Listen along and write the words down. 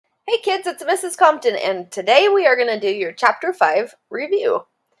Hey kids, it's Mrs. Compton, and today we are going to do your Chapter 5 review.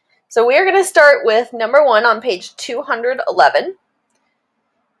 So we are going to start with number 1 on page 211.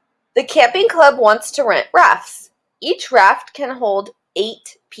 The camping club wants to rent rafts. Each raft can hold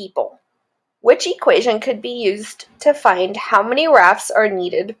 8 people. Which equation could be used to find how many rafts are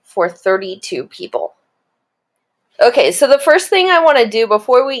needed for 32 people? Okay, so the first thing I want to do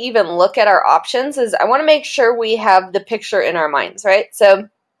before we even look at our options is I want to make sure we have the picture in our minds, right? So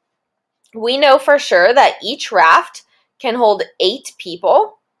we know for sure that each raft can hold 8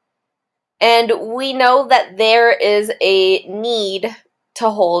 people, and we know that there is a need to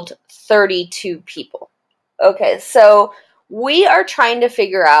hold 32 people. Okay, so we are trying to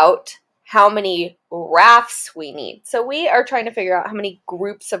figure out how many rafts we need. So we are trying to figure out how many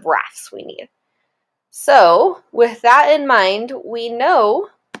groups of rafts we need. So with that in mind, we know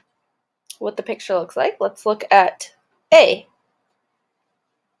what the picture looks like. Let's look at A.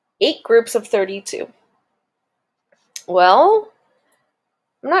 8 groups of 32. Well,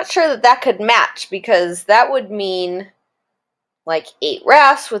 I'm not sure that that could match because that would mean like 8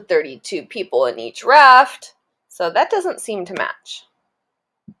 rafts with 32 people in each raft. So that doesn't seem to match.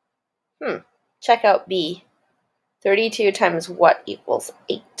 Check out B. 32 times what equals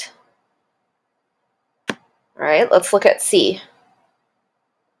 8? All right, let's look at C.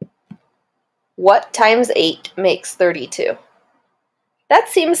 What times 8 makes 32? That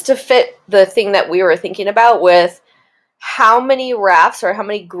seems to fit the thing that we were thinking about with how many rafts or how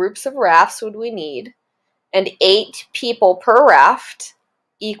many groups of rafts would we need, and 8 people per raft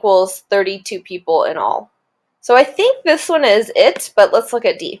equals 32 people in all. So I think this one is it, but let's look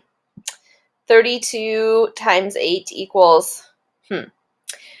at D. 32 times 8 equals,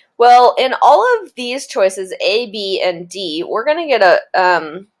 Well, in all of these choices, A, B, and D, we're going to get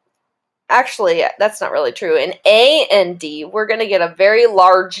a, actually, that's not really true. In A and D, we're going to get a very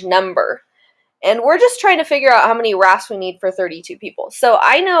large number. And we're just trying to figure out how many rafts we need for 32 people. So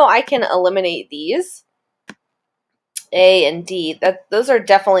I know I can eliminate these, A and D. Those are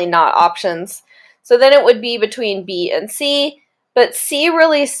definitely not options. So then it would be between B and C. But C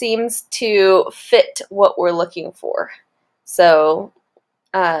really seems to fit what we're looking for. So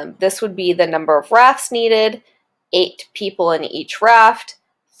this would be the number of rafts needed, 8 people in each raft,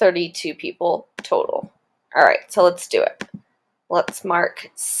 32 people total. All right, so let's do it. Let's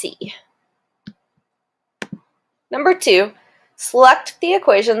mark C. Number 2, select the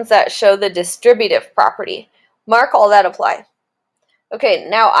equations that show the distributive property. Mark all that apply. Okay,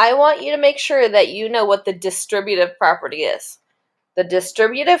 now I want you to make sure that you know what the distributive property is. The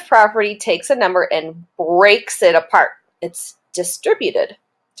distributive property takes a number and breaks it apart. It's distributed.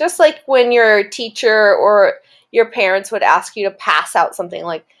 Just like when your teacher or your parents would ask you to pass out something,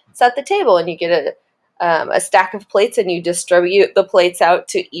 like set the table and you get a stack of plates and you distribute the plates out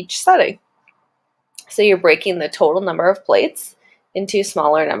to each setting. So you're breaking the total number of plates into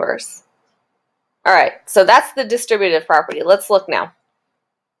smaller numbers. All right, so that's the distributive property. Let's look now.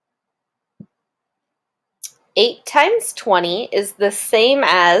 8 times 20 is the same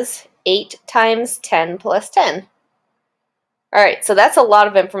as 8 times 10 plus 10. All right, so that's a lot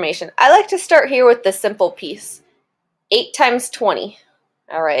of information. I like to start here with the simple piece. 8 times 20.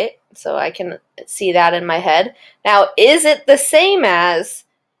 All right, so I can see that in my head. Now, is it the same as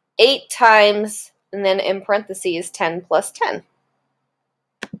 8 times, and then in parentheses, 10 plus 10?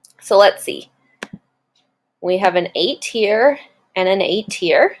 So let's see. We have an 8 here and an 8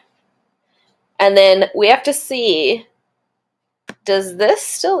 here. And then we have to see, does this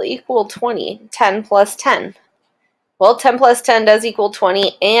still equal 20? 10 plus 10. Well, 10 plus 10 does equal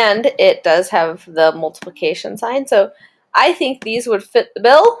 20, and it does have the multiplication sign. So I think these would fit the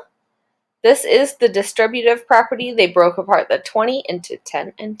bill. This is the distributive property. They broke apart the 20 into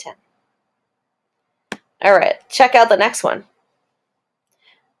 10 and 10. All right, check out the next one.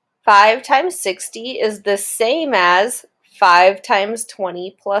 5 times 60 is the same as 5 times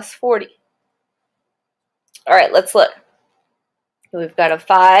 20 plus 40. All right, let's look. We've got a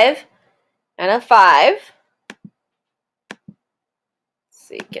 5 and a 5. Let's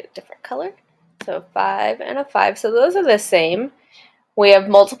see, get a different color. So 5 and a 5. So those are the same. We have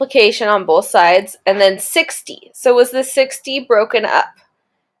multiplication on both sides. And then 60. So was the 60 broken up?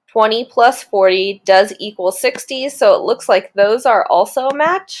 20 plus 40 does equal 60. So it looks like those are also a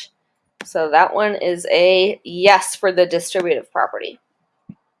match. So that one is a yes for the distributive property.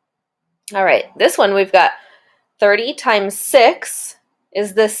 All right, this one we've got 30 times 6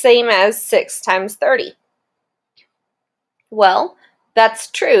 is the same as 6 times 30. Well,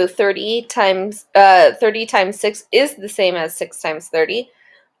 that's true. 30 times 6 is the same as 6 times 30,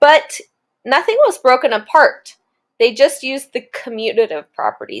 but nothing was broken apart. They just used the commutative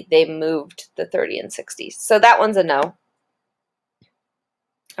property. They moved the 30 and 60. So that one's a no.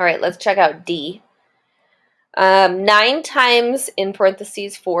 All right, let's check out D. 9 times, in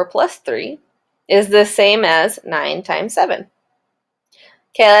parentheses, 4 plus 3 is the same as 9 times 7.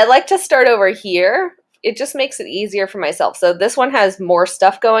 Okay, I'd like to start over here. It just makes it easier for myself. So this one has more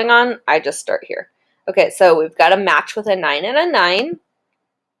stuff going on. I just start here. Okay, so we've got a match with a 9 and a 9.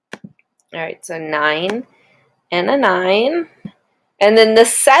 All right, so 9 and a 9. And then the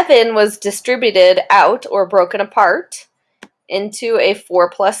 7 was distributed out or broken apart into a 4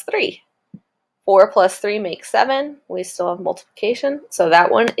 plus 3. 4 plus 3 makes 7. We still have multiplication. So that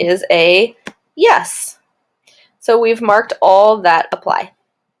one is a yes. So we've marked all that apply.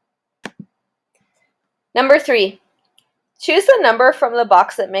 Number 3, choose the number from the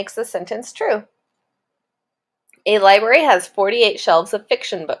box that makes the sentence true. A library has 48 shelves of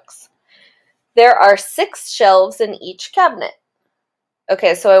fiction books. There are 6 shelves in each cabinet.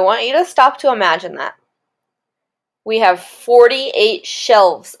 Okay, so I want you to stop to imagine that. We have 48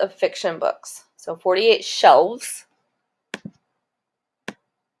 shelves of fiction books. So 48 shelves.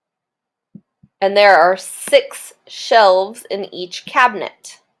 And there are 6 shelves in each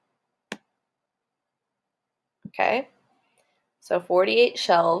cabinet. Okay, so 48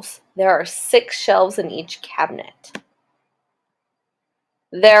 shelves. There are 6 shelves in each cabinet.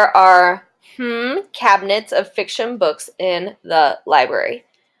 There are cabinets of fiction books in the library.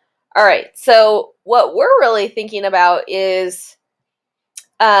 All right, so what we're really thinking about is,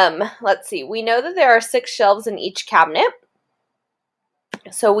 let's see, we know that there are 6 shelves in each cabinet.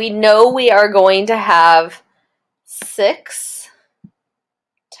 So we know we are going to have 6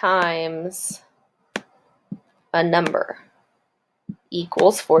 times a number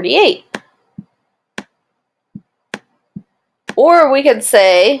equals 48. Or we could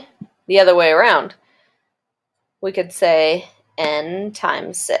say the other way around. We could say n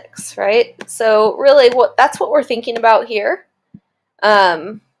times 6, right? So really that's what we're thinking about here.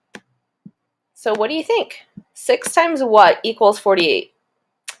 So what do you think? 6 times what equals 48?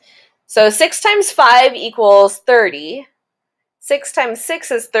 So 6 times 5 equals 30. 6 times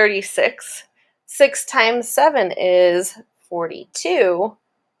 6 is 36. 6 times 7 is 42.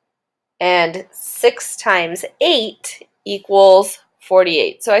 And 6 times 8 equals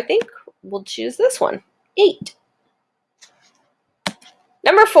 48. So I think we'll choose this one, 8.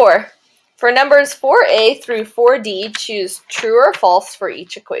 Number 4. For numbers 4a through 4d, choose true or false for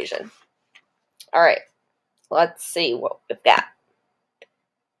each equation. All right, let's see what we've got.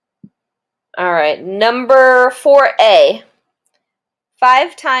 All right, number 4a.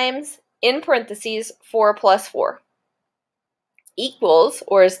 5 times, in parentheses, 4 plus 4 equals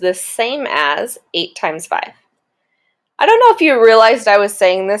or is the same as 8 times 5. I don't know if you realized I was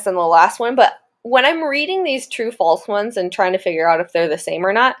saying this in the last one, but when I'm reading these true-false ones and trying to figure out if they're the same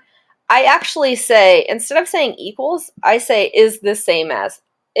or not, I actually say, instead of saying equals, I say is the same as.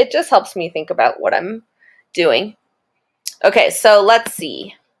 It just helps me think about what I'm doing. Okay, so let's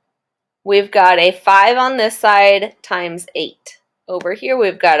see. We've got a 5 on this side times 8. Over here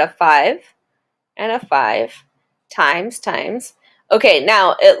we've got a 5 and a 5 times. Okay,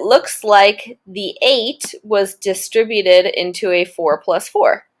 now it looks like the 8 was distributed into a 4 plus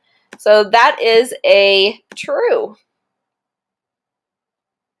 4. So that is a true.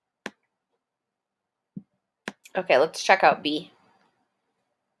 Okay, let's check out B.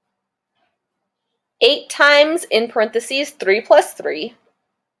 8 times, in parentheses, 3 plus 3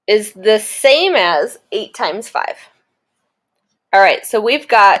 is the same as 8 times 5. All right, so we've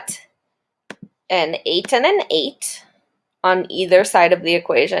got an 8 and an 8 on either side of the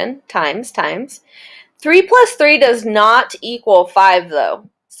equation, times. 3 plus 3 does not equal 5, though.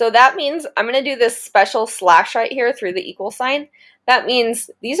 So that means I'm going to do this special slash right here through the equal sign. That means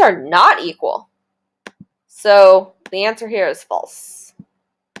these are not equal. So the answer here is false.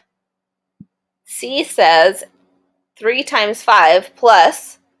 C says 3 times 5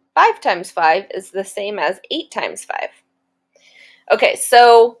 plus 5 times 5 is the same as 8 times 5. Okay,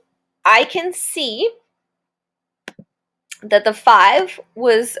 so I can see that the 5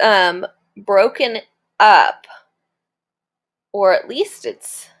 was broken up, or at least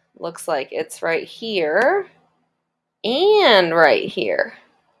it looks like it's right here and right here.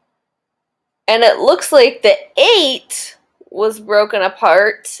 And it looks like the 8 was broken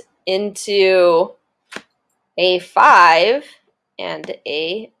apart into a 5 and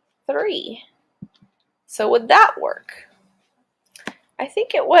a 3. So would that work? I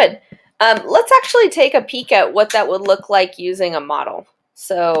think it would. Let's actually take a peek at what that would look like using a model.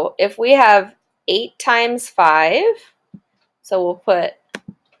 So if we have 8 times 5, so we'll put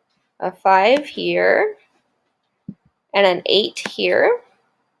a 5 here, and an 8 here.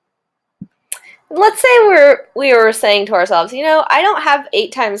 Let's say we were saying to ourselves, you know, I don't have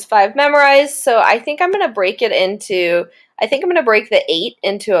 8 times 5 memorized, so I think I'm going to break it into, I think I'm going to break the 8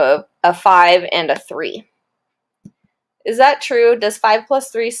 into a 5 and a 3. Is that true? Does 5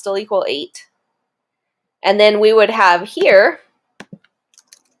 plus 3 still equal 8? And then we would have here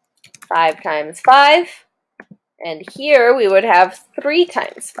 5 times 5, and here we would have 3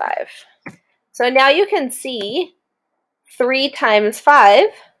 times 5. So now you can see 3 times 5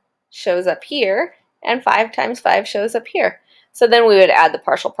 shows up here, and 5 times 5 shows up here. So then we would add the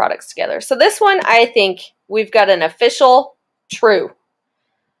partial products together. So this one, I think we've got an official true.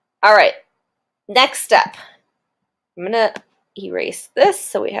 All right, next step. I'm going to erase this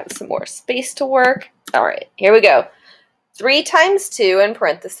so we have some more space to work. All right, here we go. 3 times 2 in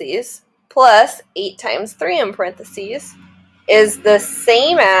parentheses plus 8 times 3 in parentheses is the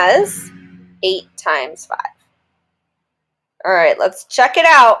same as 8 times 5. All right, let's check it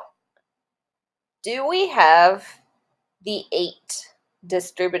out. Do we have the 8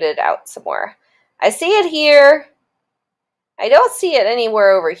 distributed out somewhere? I see it here. I don't see it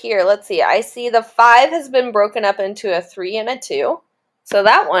anywhere over here. Let's see. I see the 5 has been broken up into a 3 and a 2. So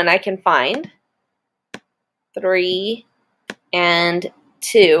that one I can find. 3 and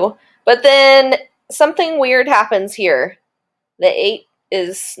 2. But then something weird happens here. The 8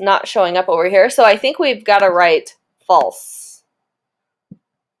 is not showing up over here. So I think we've got to write false.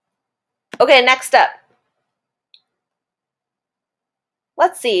 Okay, next step.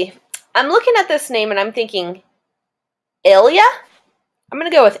 Let's see. I'm looking at this name and I'm thinking, Elia? I'm going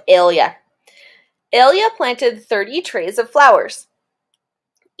to go with Elia. Elia planted 30 trays of flowers.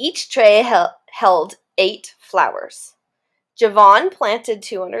 Each tray held 8 flowers. Javon planted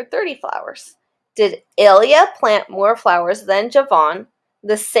 230 flowers. Did Elia plant more flowers than Javon,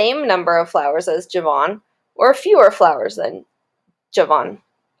 the same number of flowers as Javon, or fewer flowers than Javon?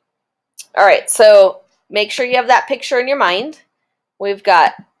 All right, so make sure you have that picture in your mind. We've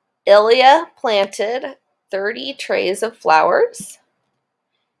got Elia planted 30 trays of flowers.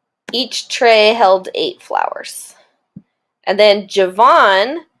 Each tray held 8 flowers. And then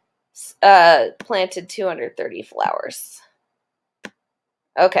Javon planted 230 flowers.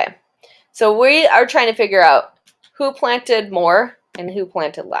 Okay, so we are trying to figure out who planted more and who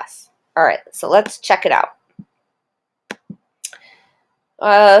planted less. All right, so let's check it out.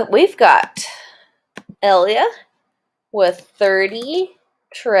 We've got Elia with 30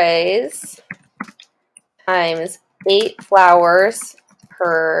 trays times 8 flowers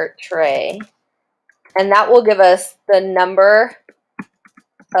per tray. And that will give us the number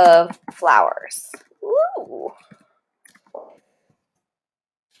of flowers. Ooh.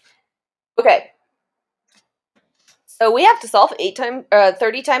 Okay. So we have to solve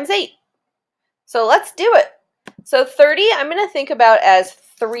 30 times 8. So let's do it. So 30, I'm going to think about as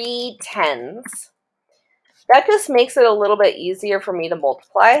 3 tens. That just makes it a little bit easier for me to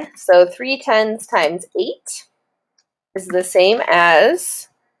multiply. So 3 tens times 8 is the same as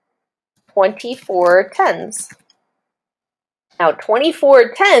 24 tens. Now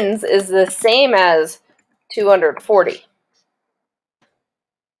 24 tens is the same as 240.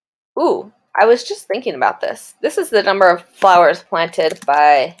 Ooh, I was just thinking about this. This is the number of flowers planted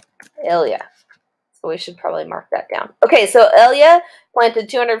by Elia. So we should probably mark that down. Okay, so Elia planted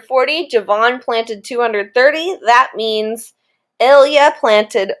 240. Javon planted 230. That means Elia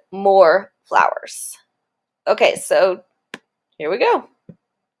planted more flowers. Okay, so here we go.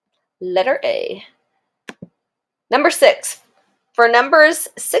 Letter A. Number 6. For numbers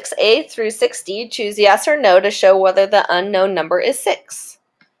 6A through 6D, choose yes or no to show whether the unknown number is 6.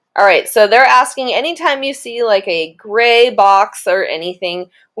 All right, so they're asking anytime you see like a gray box or anything,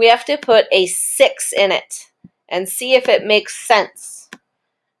 we have to put a 6 in it and see if it makes sense.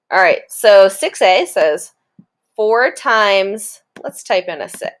 All right, so 6A says 4 times, let's type in a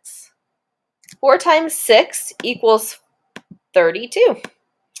 6. 4 times 6 equals 32.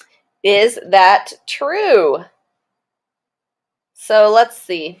 Is that true? So let's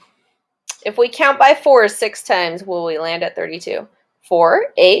see. If we count by 4 6 times, will we land at 32? 4,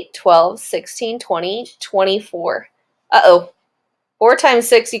 8, 12, 16, 20, 24. Uh-oh. 4 times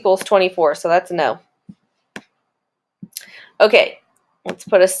 6 equals 24, so that's a no. Okay, let's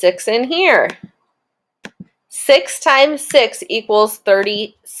put a 6 in here. 6 times 6 equals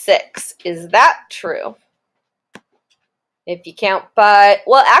 36. Is that true? If you count by,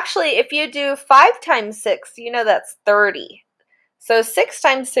 well, actually, if you do 5 times 6, you know that's 30. So 6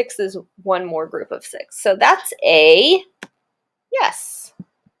 times 6 is one more group of 6. So that's a yes.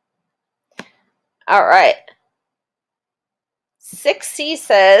 All right. 6C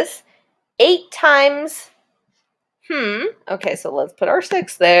says 8 times, Okay, so let's put our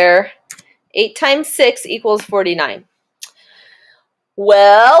 6 there. 8 times 6 equals 49.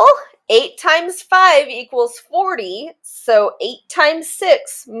 Well, 8 times 5 equals 40, so 8 times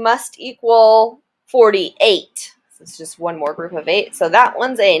 6 must equal 48. So it's just one more group of 8, so that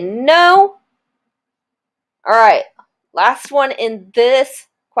one's a no. All right, last one in this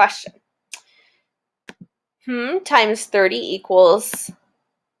question. Times 30 equals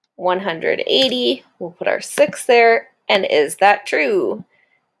 180. We'll put our 6 there, and is that true?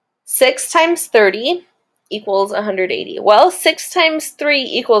 6 times 30 equals 180. Well, 6 times 3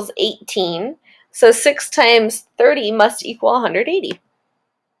 equals 18. So 6 times 30 must equal 180.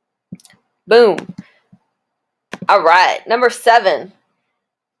 Boom. All right, number 7.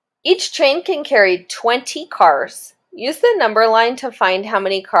 Each train can carry 20 cars. Use the number line to find how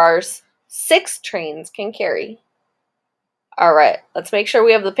many cars 6 trains can carry. All right, let's make sure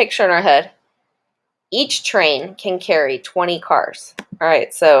we have the picture in our head. Each train can carry 20 cars. All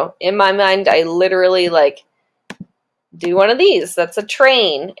right, so in my mind, I literally do one of these. That's a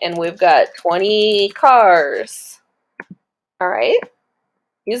train, and we've got 20 cars. All right.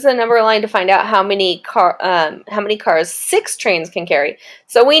 Use the number line to find out how many cars 6 trains can carry.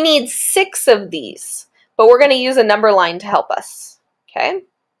 So we need 6 of these, but we're going to use a number line to help us. Okay.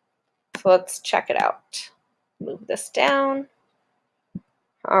 So let's check it out. Move this down.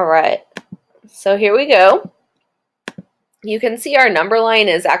 All right. So here we go. You can see our number line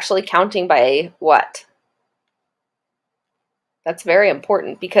is actually counting by what? That's very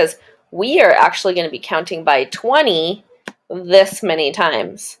important because we are actually going to be counting by 20 this many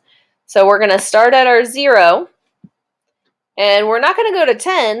times. So we're going to start at our 0, and we're not going to go to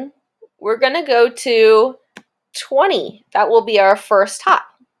 10. We're going to go to 20. That will be our first hop.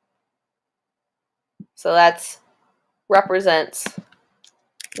 So that represents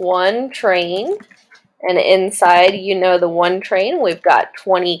one train, and inside, the one train, we've got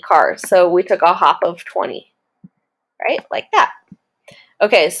 20 cars. So we took a hop of 20, right? Like that.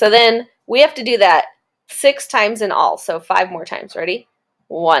 Okay, so then we have to do that 6 times in all. So 5 more times. Ready?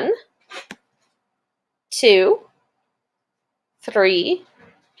 1, 2, 3,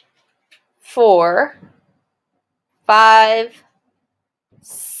 4, 5,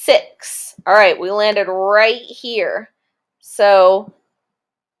 6. All right, we landed right here. So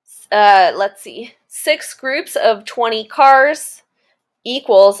let's see. 6 groups of 20 cars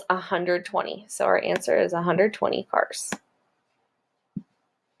equals 120. So our answer is 120 cars.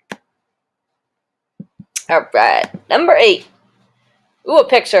 All right, number 8. Ooh, a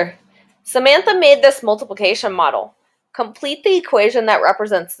picture. Samantha made this multiplication model. Complete the equation that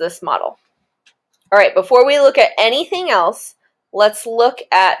represents this model. All right, before we look at anything else, let's look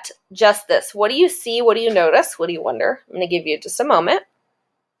at just this. What do you see? What do you notice? What do you wonder? I'm going to give you just a moment.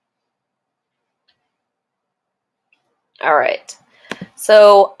 All right,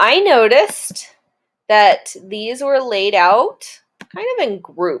 so I noticed that these were laid out kind of in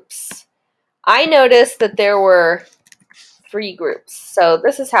groups. I noticed that there were 3 groups. So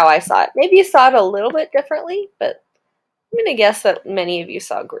this is how I saw it. Maybe you saw it a little bit differently, but I'm going to guess that many of you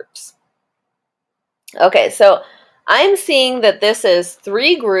saw groups. Okay, so I'm seeing that this is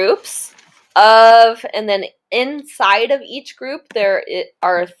 3 groups of, and then inside of each group there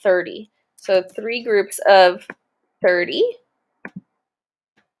are 30. So 3 groups of 30.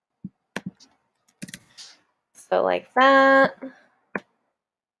 So like that.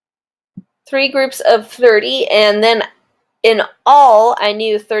 3 groups of 30, and then in all, I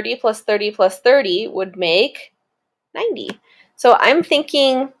knew 30 plus 30 plus 30 would make 90. So I'm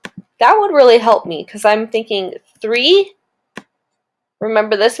thinking that would really help me because I'm thinking 3,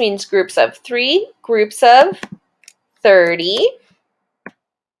 remember this means groups of 3, groups of 30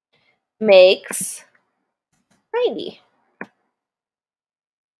 makes 90.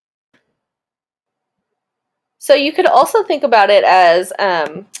 So you could also think about it as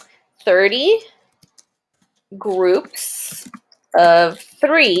 30 groups of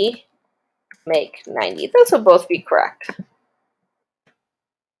 3 make 90. Those would both be correct.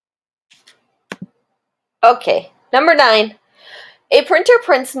 Okay, number 9. A printer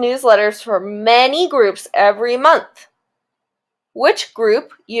prints newsletters for many groups every month. Which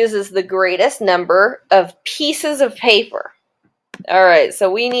group uses the greatest number of pieces of paper? All right,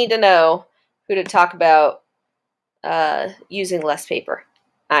 so we need to know who to talk about using less paper.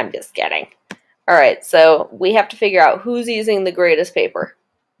 I'm just kidding. All right, so we have to figure out who's using the greatest paper.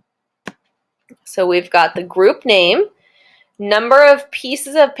 So we've got the group name, number of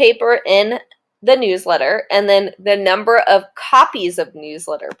pieces of paper in the newsletter, and then the number of copies of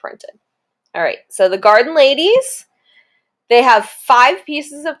newsletter printed. All right, so the Garden Ladies, they have 5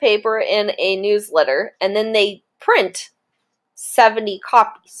 pieces of paper in a newsletter, and then they print 70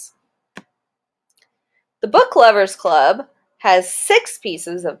 copies. The Book Lovers Club has 6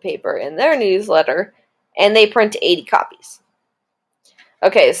 pieces of paper in their newsletter, and they print 80 copies.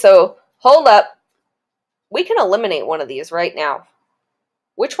 Okay, so hold up. We can eliminate one of these right now.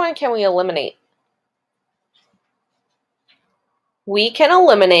 Which one can we eliminate? We can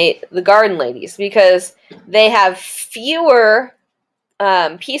eliminate the Garden Ladies because they have fewer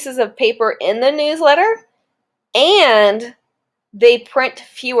pieces of paper in the newsletter, and they print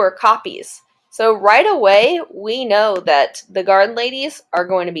fewer copies. So right away, we know that the Garden Ladies are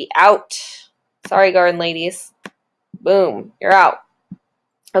going to be out. Sorry, Garden Ladies. Boom, you're out.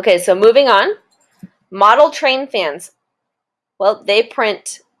 Okay, so moving on. Model Train Fans. Well, they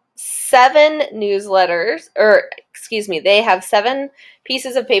print 7 newsletters, or excuse me, they have 7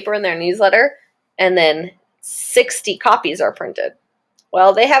 pieces of paper in their newsletter, and then 60 copies are printed.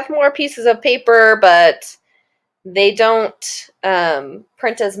 Well, they have more pieces of paper, but they don't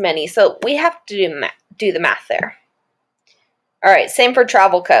print as many, so we have to do the math there. All right, same for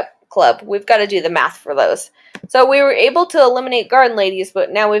Travel Club. We've got to do the math for those. So we were able to eliminate Garden Ladies,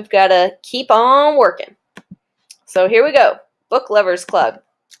 but now we've got to keep on working. So here we go. Book Lovers Club,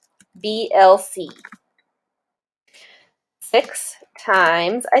 BLC. 6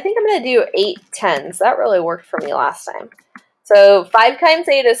 times, I think I'm going to do 8 tens. That really worked for me last time. So 5 times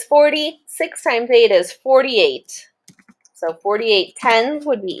 8 is 40. 6 times 8 is 48. So 48 tens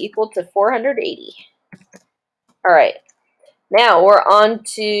would be equal to 480. All right. Now we're on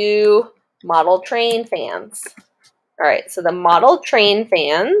to Model Train Fans. All right. So the Model Train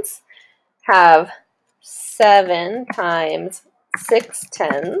Fans have 7 times 6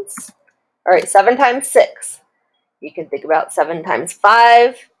 tens. All right. 7 times 6. You can think about 7 times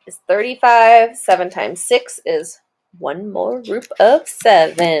 5 is 35. 7 times 6 is one more group of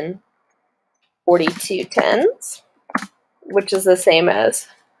 7. 42 tens, which is the same as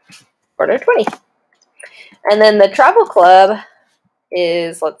 420. And then the Travel Club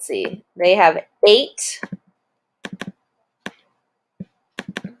is, let's see, they have 8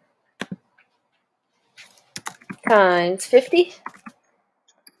 times 50,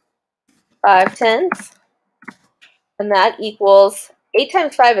 5 tens, and that equals 8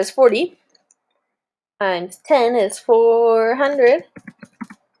 times 5 is 40, times 10 is 400.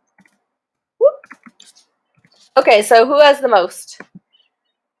 Whoop. Okay, so who has the most?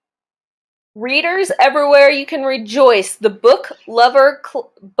 Readers everywhere, you can rejoice. The Book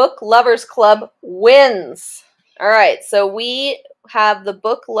Lovers Club wins. All right, so we have the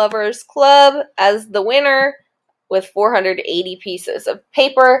Book Lovers Club as the winner with 480 pieces of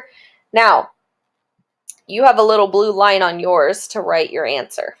paper. Now, you have a little blue line on yours to write your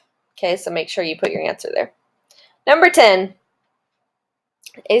answer. Okay, so make sure you put your answer there. Number 10.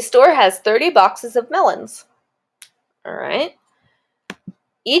 A store has 30 boxes of melons. All right.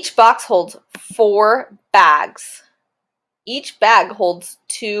 Each box holds 4 bags. Each bag holds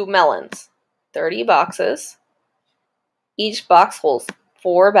 2 melons. 30 boxes. Each box holds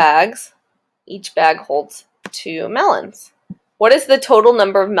 4 bags. Each bag holds 2 melons. What is the total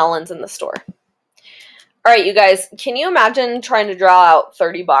number of melons in the store? All right, you guys, can you imagine trying to draw out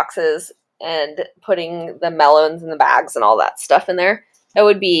 30 boxes and putting the melons in the bags and all that stuff in there? That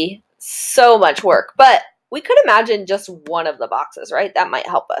would be so much work. But we could imagine just one of the boxes, right? That might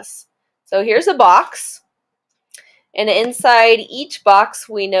help us. So here's a box. And inside each box,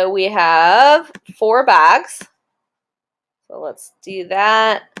 we know we have 4 bags. So let's do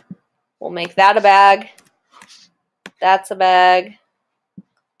that. We'll make that a bag. That's a bag.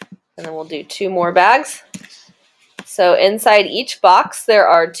 And then we'll do 2 more bags. So inside each box, there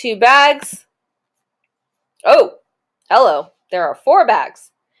are 2 bags. Oh, hello. There are 4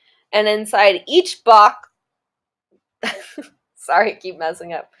 bags. And inside each box, sorry, I keep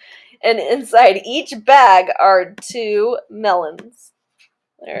messing up. And inside each bag are 2 melons.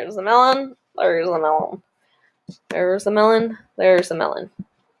 There's a melon. There's a melon. There's a melon. There's a melon.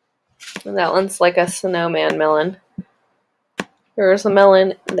 And that one's like a snowman melon. There's a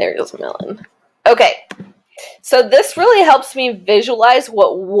melon. There's a melon. Okay. So this really helps me visualize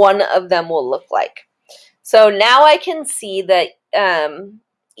what one of them will look like. So now I can see that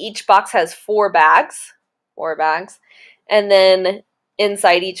each box has 4 bags. 4 bags. And then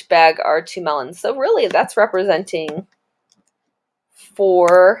inside each bag are 2 melons. So really that's representing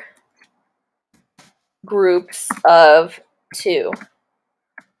 4 groups of 2,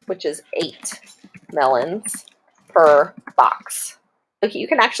 which is 8 melons per box. Okay, you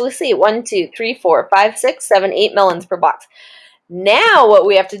can actually see 1, 2, 3, 4, 5, 6, 7, 8 melons per box. Now what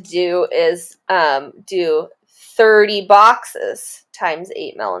we have to do is do 30 boxes times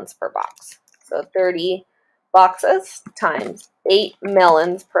 8 melons per box. So 30 boxes times 8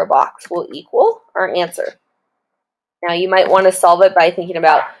 melons per box will equal our answer. Now you might want to solve it by thinking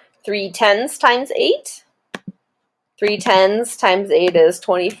about 3 tens times 8. 3 tens times 8 is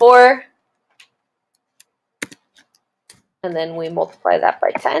 24. And then we multiply that by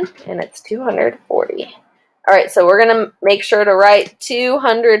 10, and it's 240. All right, so we're going to make sure to write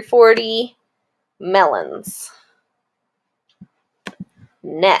 240 melons.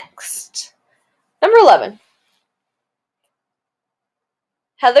 Next, number 11.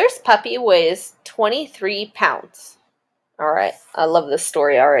 Heather's puppy weighs 23 pounds. All right, I love this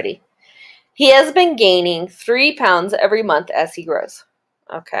story already. He has been gaining 3 pounds every month as he grows.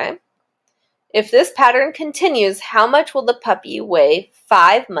 Okay. If this pattern continues, how much will the puppy weigh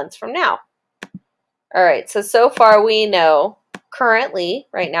 5 months from now? All right, so far we know currently,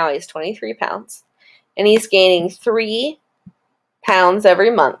 right now he's 23 pounds, and he's gaining 3 pounds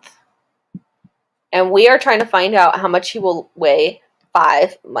every month. And we are trying to find out how much he will weigh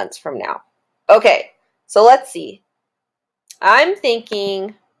 5 months from now. Okay, so let's see. I'm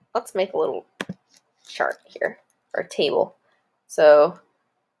thinking, let's make a little chart here, or table. So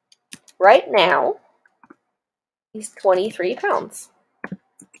right now, he's 23 pounds.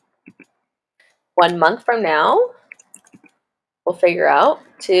 1 month from now, we'll figure out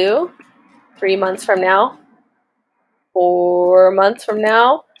 2, 3 months from now, 4 months from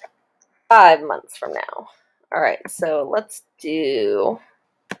now, 5 months from now. All right, so let's do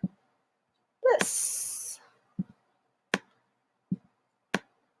this.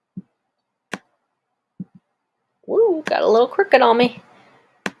 Woo, got a little crooked on me.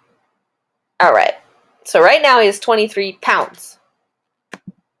 All right, so right now he's 23 pounds.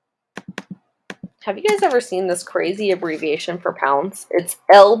 Have you guys ever seen this crazy abbreviation for pounds? It's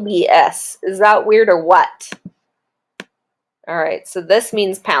LBS. Is that weird or what? All right, so this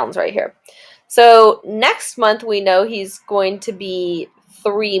means pounds right here. So next month we know he's going to be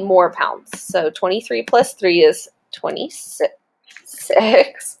 3 more pounds. So 23 plus 3 is 26.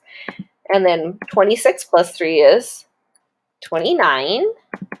 And then 26 plus 3 is 29.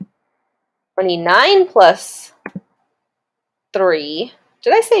 29 plus 3.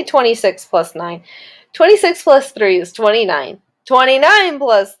 Did I say 26 plus 9? 26 plus 3 is 29. 29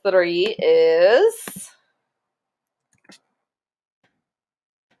 plus 3 is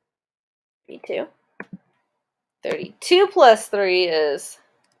 32. 32 plus 3 is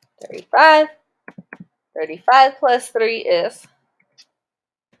 35. 35 plus 3 is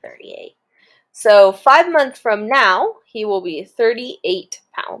 38. So 5 months from now, he will be 38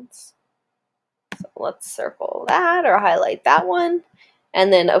 pounds. So let's circle that or highlight that one.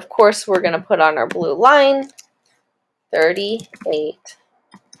 And then, of course, we're going to put on our blue line, 38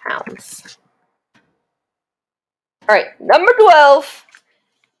 pounds. All right, number 12,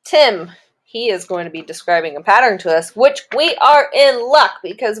 Tim. He is going to be describing a pattern to us, which we are in luck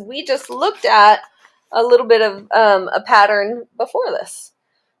because we just looked at a little bit of a pattern before this.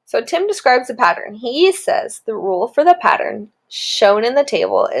 So Tim describes the pattern. He says the rule for the pattern shown in the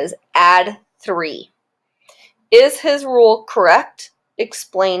table is add 3. Is his rule correct?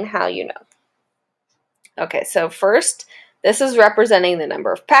 Explain how you know. Okay, so first, this is representing the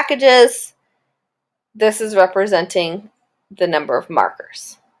number of packages. This is representing the number of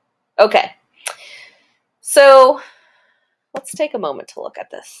markers. Okay, so let's take a moment to look at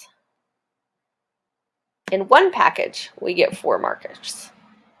this. In one package, we get 4 markers.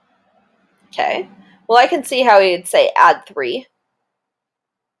 Okay, well, I can see how he'd say add 3.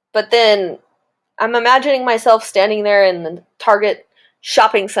 But then I'm imagining myself standing there in the Target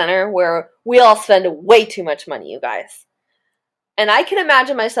shopping center where we all spend way too much money, you guys. And I can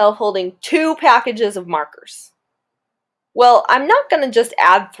imagine myself holding 2 packages of markers. Well, I'm not going to just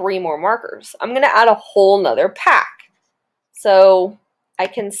add 3 more markers. I'm going to add a whole nother pack. So I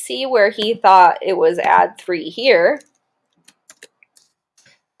can see where he thought it was add 3 here.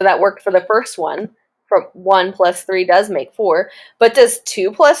 So that worked for the first one. From 1 plus 3 does make 4. But does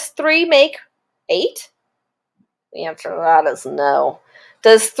 2 plus 3 make 8? The answer to that is no.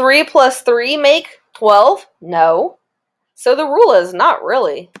 Does 3 plus 3 make 12? No. So the rule is not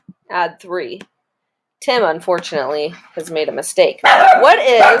really add 3. Tim, unfortunately, has made a mistake. What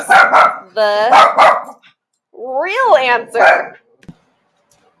is the real answer?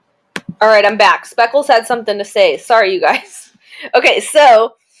 All right, I'm back. Speckles had something to say. Sorry, you guys. Okay,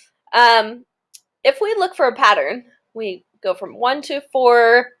 so if we look for a pattern, we go from 1 to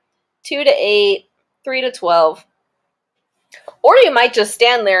 4, 2 to 8, 3 to 12. Or you might just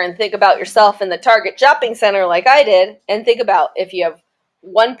stand there and think about yourself in the Target shopping center like I did, and think about if you have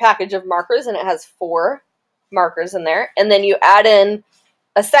 1 package of markers and it has 4 markers in there, and then you add in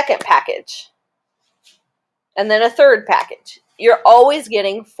a second package. and then a third package. You're always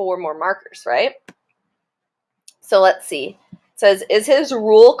getting 4 more markers, right? So let's see. It says, is his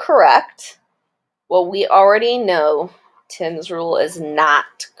rule correct? Well, we already know Tim's rule is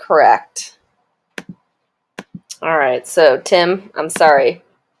not correct. All right, so Tim, I'm sorry,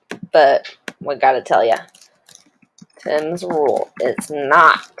 but we got to tell you, Tim's rule is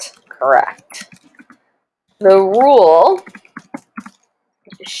not correct. The rule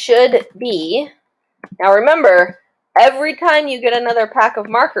should be, now remember, every time you get another pack of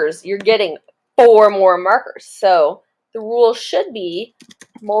markers, you're getting 4 more markers. So the rule should be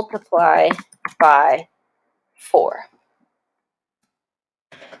multiply by 4.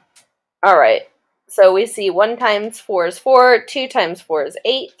 All right, so we see 1 times 4 is 4, 2 times 4 is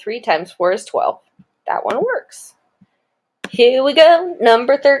 8, 3 times 4 is 12. That one works. Here we go,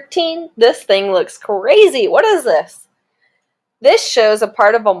 number 13. This thing looks crazy. What is this? This shows a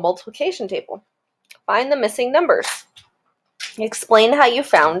part of a multiplication table. Find the missing numbers. Explain how you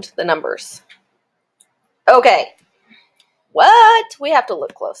found the numbers. Okay. What? We have to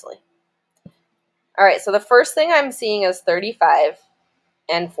look closely. All right, so the first thing I'm seeing is 35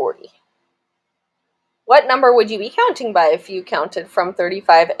 and 40. What number would you be counting by if you counted from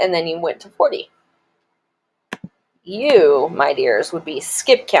 35 and then you went to 40? You, my dears, would be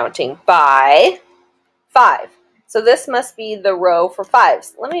skip counting by 5. So this must be the row for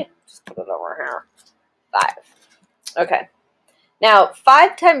 5s. Let me just put it over here. 5. Okay. Now,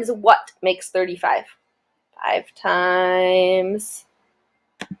 5 times what makes 35? 5 times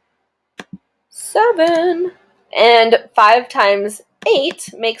 7. And 5 times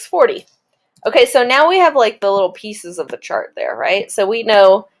 8 makes 40. Okay, so now we have like the little pieces of the chart there, right? So we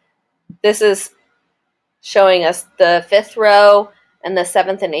know this is showing us the 5th row and the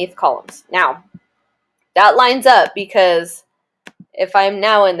 7th and 8th columns. Now, that lines up because if I'm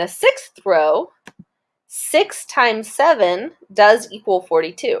now in the 6th row, 6 times 7 does equal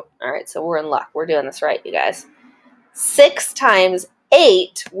 42. All right, so we're in luck. We're doing this right, you guys. 6 times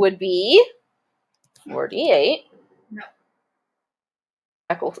 8 would be 48. No.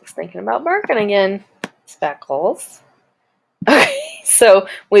 Speckles is thinking about barking again. Speckles. Okay, so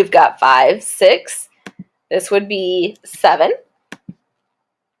we've got 5, 6. This would be 7.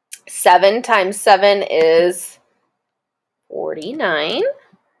 7 times 7 is 49.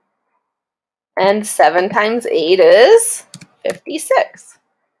 And 7 times 8 is 56.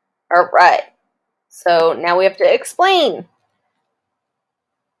 All right. So now we have to explain.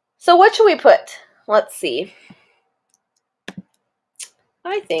 So what should we put? Let's see.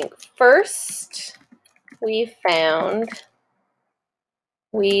 I think first we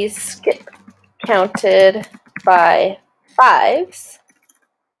skip counted by 5s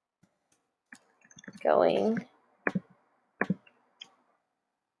going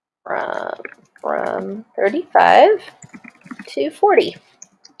from 35 to 40.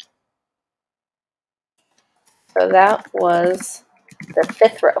 So that was the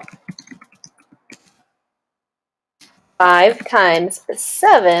 5th row. 5 times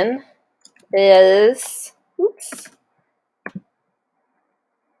 7 is,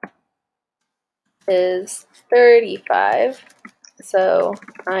 is 35. So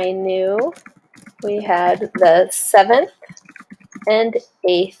I knew we had the 7th and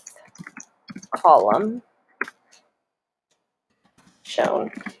 8th column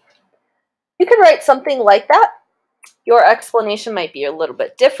shown. You could write something like that. Your explanation might be a little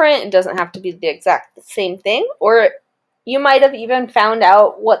bit different. It doesn't have to be the exact same thing, or you might have even found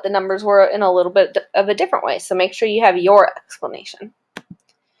out what the numbers were in a little bit of a different way. So make sure you have your explanation.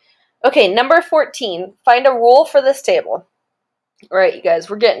 Okay, number 14. Find a rule for this table. All right, you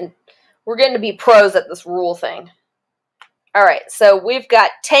guys, we're getting to be pros at this rule thing. All right, so we've got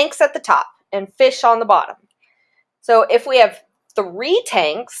tanks at the top and fish on the bottom. So if we have 3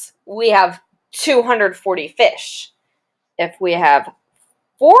 tanks, we have 240 fish. If we have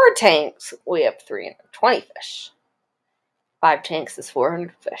 4 tanks, we have 320 fish. 5 tanks is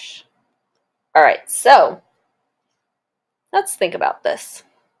 400 fish. All right, so let's think about this.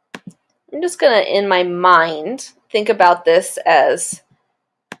 I'm just going to, in my mind, think about this as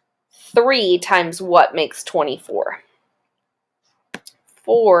 3 times what makes 24.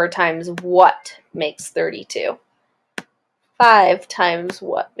 4 times what makes 32. 5 times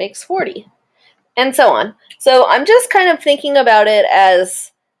what makes 40. And so on. So I'm just kind of thinking about it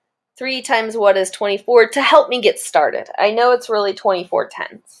as 3 times what is 24 to help me get started. I know it's really 24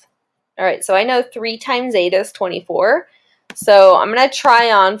 tenths. All right, so I know 3 times 8 is 24. So I'm going to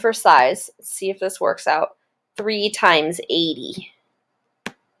try on for size. See if this works out. 3 times 80.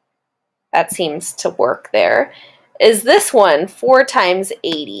 That seems to work there. is this one 4 times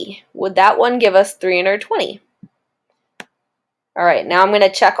 80? Would that one give us 320? All right, now I'm going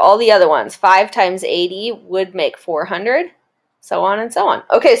to check all the other ones. 5 times 80 would make 400, so on and so on.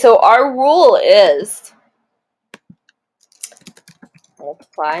 Okay, so our rule is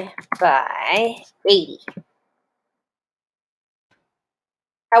multiply by 80.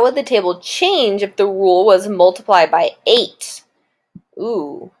 How would the table change if the rule was multiply by 8?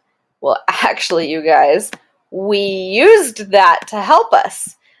 Ooh, well, actually, you guys, we used that to help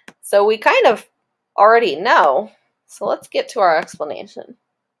us. So we kind of already know. So let's get to our explanation.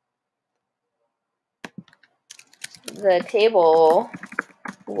 The table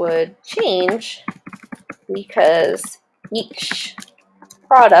would change because each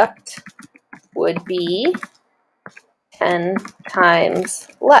product would be 10 times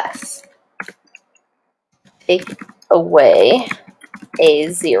less. Take away a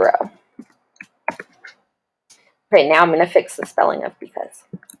 0. Okay, now I'm going to fix the spelling of because.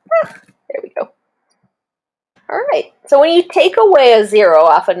 There we go. All right, so when you take away a 0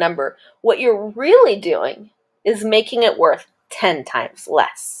 off a number, what you're really doing is making it worth 10 times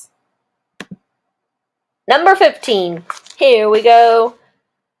less. Number 15, here we go.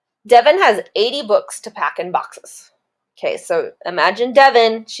 Devin has 80 books to pack in boxes. Okay, so imagine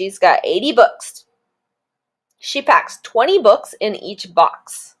Devin, she's got 80 books. She packs 20 books in each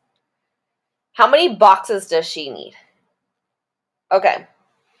box. How many boxes does she need? Okay,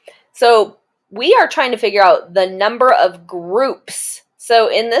 so we are trying to figure out the number of groups. So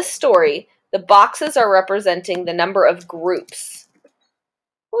in this story, the boxes are representing the number of groups.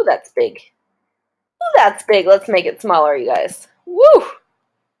 Oh, that's big. Oh, that's big. Let's make it smaller, you guys. Woo!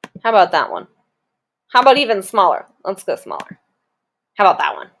 How about that one? How about even smaller? Let's go smaller. How about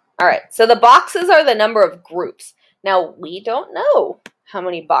that one? All right, so the boxes are the number of groups. Now, we don't know how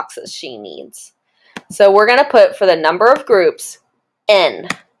many boxes she needs. So we're going to put for the number of groups, n.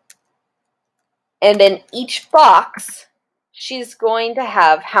 And in each box, she's going to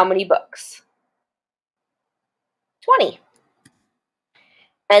have how many books? 20.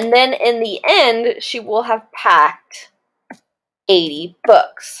 And then in the end, she will have packed 80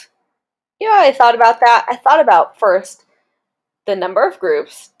 books. Yeah, I thought about that. I thought about first the number of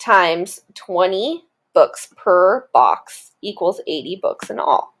groups times 20 books per box equals 80 books in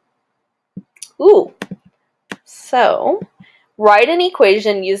all. Ooh. So, write an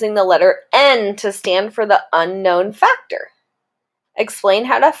equation using the letter n to stand for the unknown factor. Explain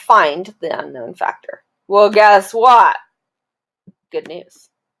how to find the unknown factor. Well, guess what? Good news.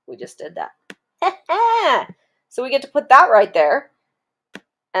 We just did that. So we get to put that right there.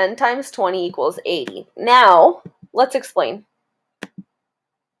 N times 20 equals 80. Now, let's explain.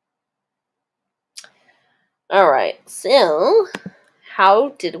 All right, so how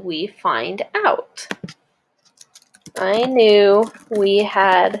did we find out? I knew we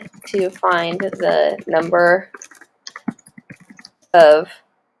had to find the number of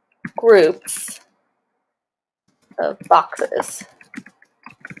groups of boxes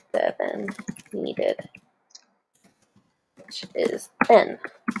Devin needed, which is n.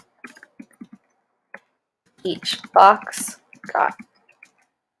 Each box got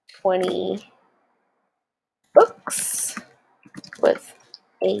 20 books with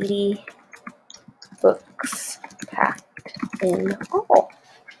 80 books packed in all.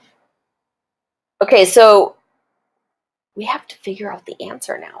 Okay, so we have to figure out the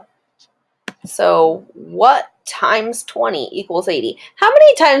answer now. So what times 20 equals 80? How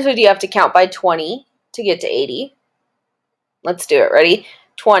many times would you have to count by 20 to get to 80? Let's do it. Ready?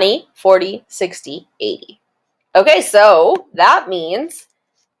 20, 40, 60, 80. Okay, so that means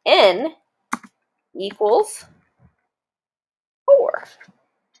n equals 4.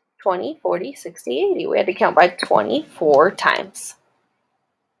 20, 40, 60, 80. We had to count by 24 times.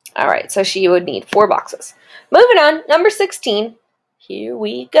 All right, so she would need 4 boxes. Moving on, number 16. Here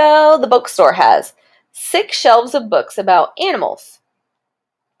we go. The bookstore has 6 shelves of books about animals.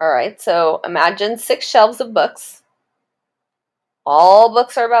 All right, so imagine 6 shelves of books. All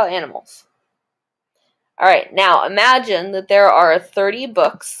books are about animals. All right, now imagine that there are 30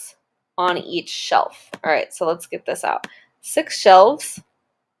 books on each shelf. All right, so let's get this out. 6 shelves.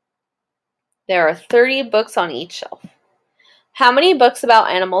 There are 30 books on each shelf. How many books about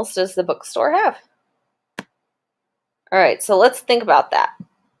animals does the bookstore have? All right, so let's think about that.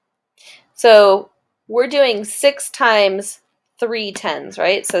 So we're doing 6 times 3 tens,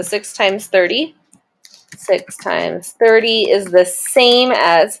 right? So 6 times 30. 6 times 30 is the same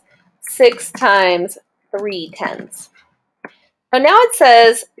as 6 times 3 tens. So now it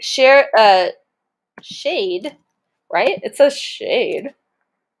says shade, right? It says shade.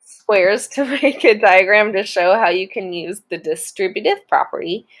 squares to make a diagram to show how you can use the distributive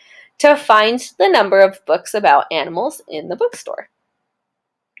property to find the number of books about animals in the bookstore.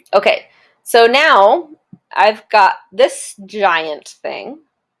 Okay, so now I've got this giant thing,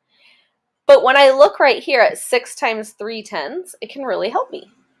 but when I look right here at 6 times 3 tens, it can really help me.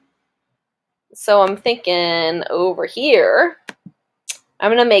 So I'm thinking over here,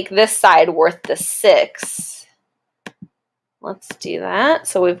 I'm going to make this side worth the 6. Let's do that.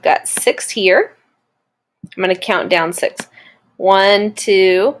 So we've got 6 here. I'm going to count down 6. 1,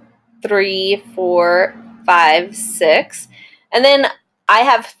 2, 3, 4, 5, 6. And then I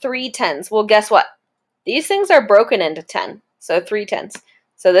have 3 tens. Well, guess what? These things are broken into 10. So 3 tens.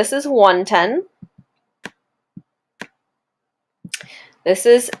 So this is 1 10. This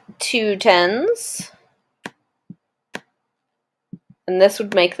is 2 tens. And this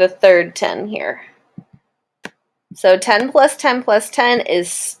would make the third 10 here. So 10 plus 10 plus 10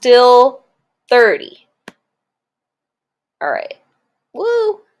 is still 30. All right.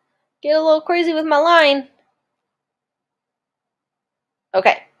 Woo! Get a little crazy with my line.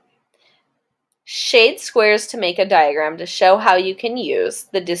 Okay. Shade squares to make a diagram to show how you can use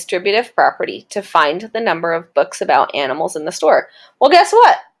the distributive property to find the number of books about animals in the store. Well, guess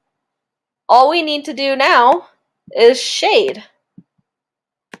what? All we need to do now is shade.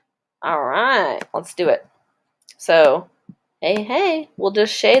 All right, let's do it. So, hey, we'll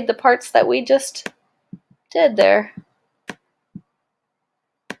just shade the parts that we just did there.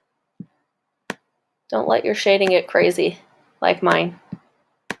 Don't let your shading get crazy like mine.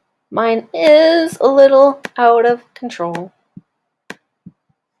 Mine is a little out of control.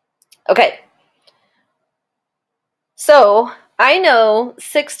 Okay. So, I know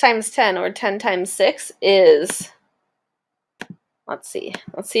 6 times 10 or 10 times 6 is, let's see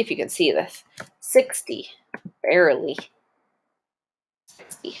if you can see this, 60, barely.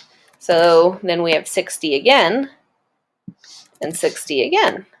 60. So then we have 60 again, and 60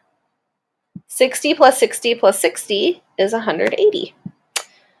 again. 60 plus 60 plus 60 is 180.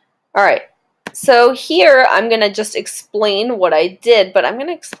 All right, so here I'm going to just explain what I did, but I'm going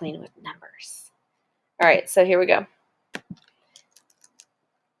to explain with numbers. All right, so here we go.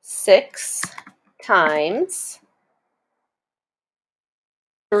 6 times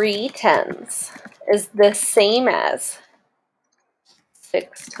 3 tens is the same as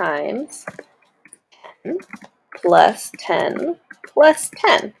 6 times 10 plus 10 plus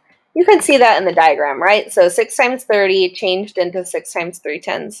 10. You can see that in the diagram, right? So 6 times 30 changed into 6 times 3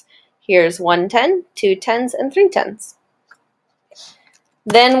 tens. Here's 1 10, 2 tens, and 3 tens.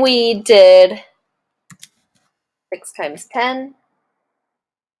 Then we did 6 times 10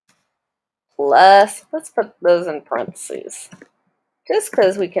 plus, let's put those in parentheses, just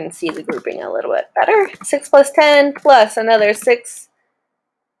because we can see the grouping a little bit better. 6 plus 10 plus another 6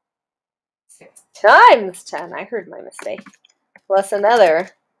 times 10, I heard my mistake, plus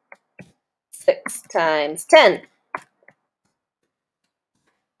another 6 times 10.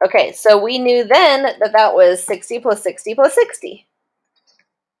 Okay, so we knew then that that was 60 plus 60 plus 60,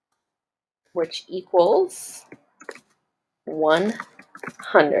 which equals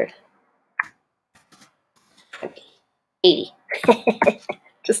 100. 80.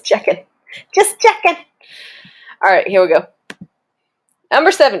 Just checking. Just checking. All right, here we go.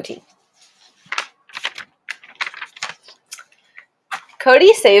 Number 17.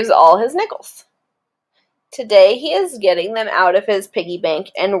 Cody saves all his nickels. Today he is getting them out of his piggy bank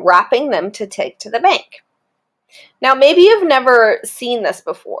and wrapping them to take to the bank. Now, maybe you've never seen this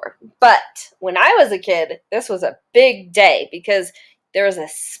before, but when I was a kid, this was a big day because there was a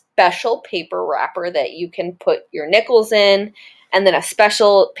special paper wrapper that you can put your nickels in, and then a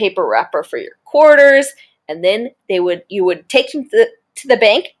special paper wrapper for your quarters, and then you would take them to the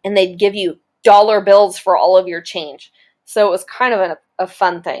bank, and they'd give you dollar bills for all of your change. So it was kind of a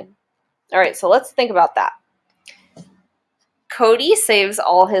fun thing. All right, so let's think about that. Cody saves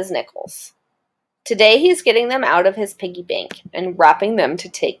all his nickels. Today he's getting them out of his piggy bank and wrapping them to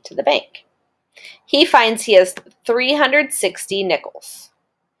take to the bank. He finds he has 360 nickels.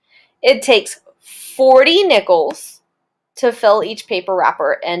 It takes 40 nickels to fill each paper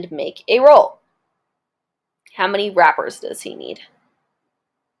wrapper and make a roll. How many wrappers does he need?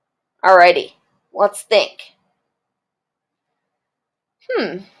 Alrighty, let's think.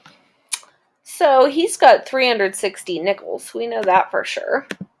 So he's got 360 nickels. We know that for sure.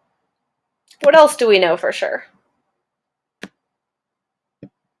 What else do we know for sure?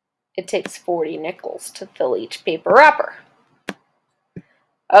 It takes 40 nickels to fill each paper wrapper.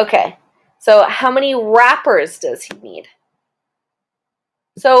 Okay, so how many wrappers does he need?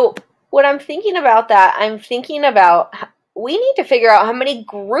 So when I'm thinking about that, I'm thinking about we need to figure out how many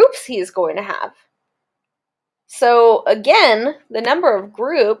groups he's going to have. So again, the number of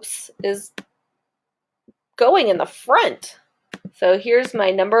groups is going in the front. So here's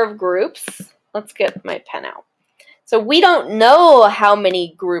my number of groups. Let's get my pen out. So we don't know how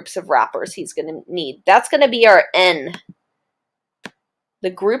many groups of wrappers he's going to need. That's going to be our N. The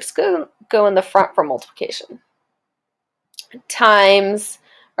groups go in the front for multiplication. Times,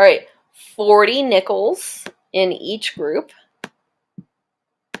 all right, 40 nickels in each group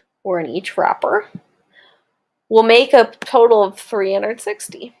or in each wrapper will make a total of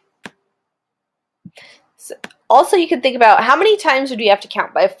 360. So also, you can think about how many times would you have to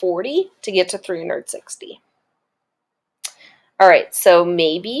count by 40 to get to 360. All right, so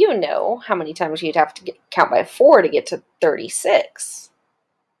maybe you know how many times you'd have to count by 4 to get to 36.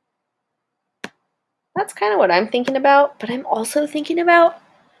 That's kind of what I'm thinking about, but I'm also thinking about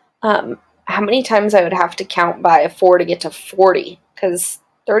how many times I would have to count by 4 to get to 40, because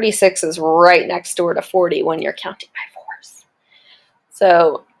 36 is right next door to 40 when you're counting by 4s.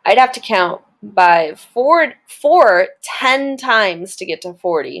 So I'd have to count by 4 10 times to get to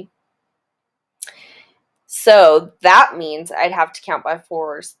 40. So that means I'd have to count by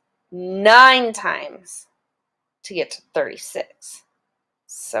 4s 9 times to get to 36.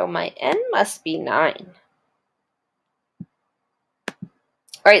 So my N must be 9.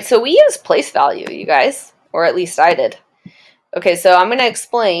 All right, so we use place value, you guys, or at least I did. Okay, so I'm going to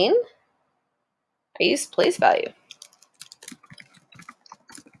explain. I used place value.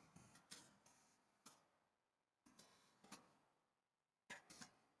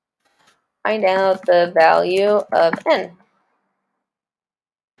 Find out the value of N.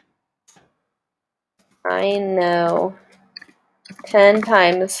 I know 10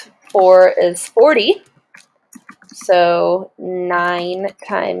 times 4 is 40. So 9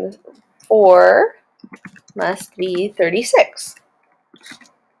 times 4 must be 36.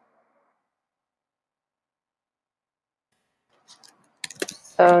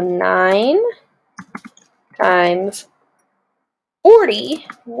 So 9 times 40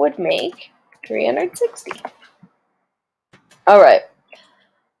 would make 360. All right.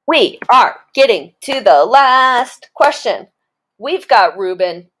 We are getting to the last question. We've got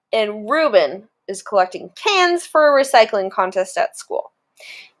Ruben, and Ruben is collecting cans for a recycling contest at school.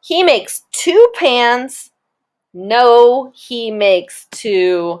 He makes 2 pans. No, he makes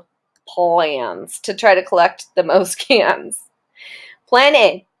 2 plans to try to collect the most cans. Plan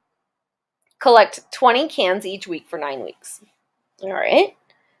A, collect 20 cans each week for 9 weeks. All right.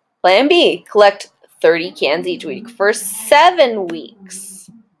 Plan B, collect 30 cans each week for 7 weeks.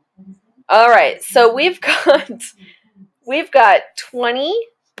 All right, so we've got 20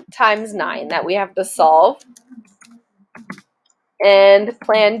 times 9 that we have to solve. And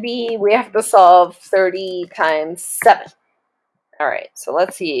plan B, we have to solve 30 times 7. All right, so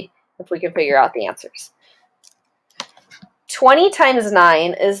let's see if we can figure out the answers. 20 times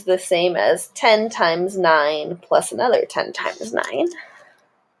 9 is the same as 10 times 9 plus another 10 times 9.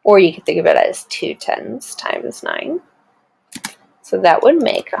 Or you could think of it as 2 10s times 9. So that would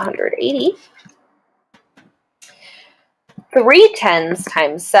make 180. 3 10s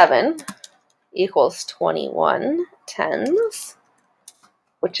times 7 equals 21 10s,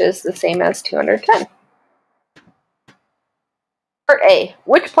 which is the same as 210. Part A,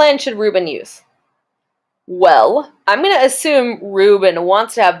 which plan should Ruben use? Well, I'm going to assume Ruben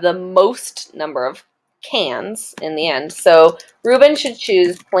wants to have the most number of cans in the end, so Ruben should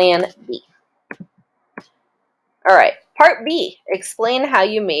choose plan B. All right, part B, explain how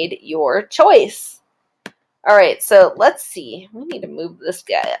you made your choice. All right, so let's see. We need to move this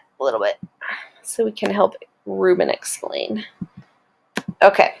guy up a little bit so we can help Ruben explain.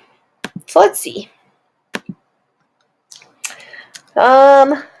 Okay, so let's see.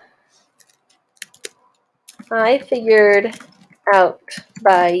 I figured out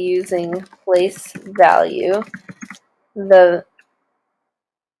by using place value the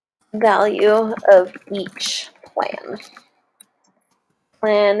value of each plan.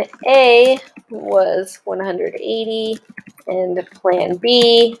 Plan A was 180 and plan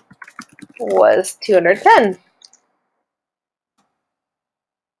B was 210.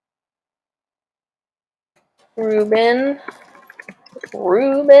 Ruben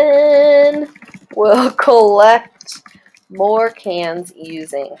will collect more cans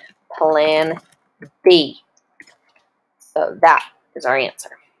using plan B. So that is our answer.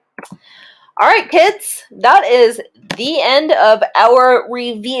 All right, kids, that is the end of our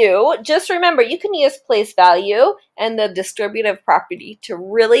review. Just remember, you can use place value and the distributive property to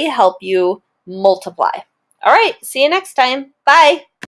really help you multiply. All right, see you next time. Bye.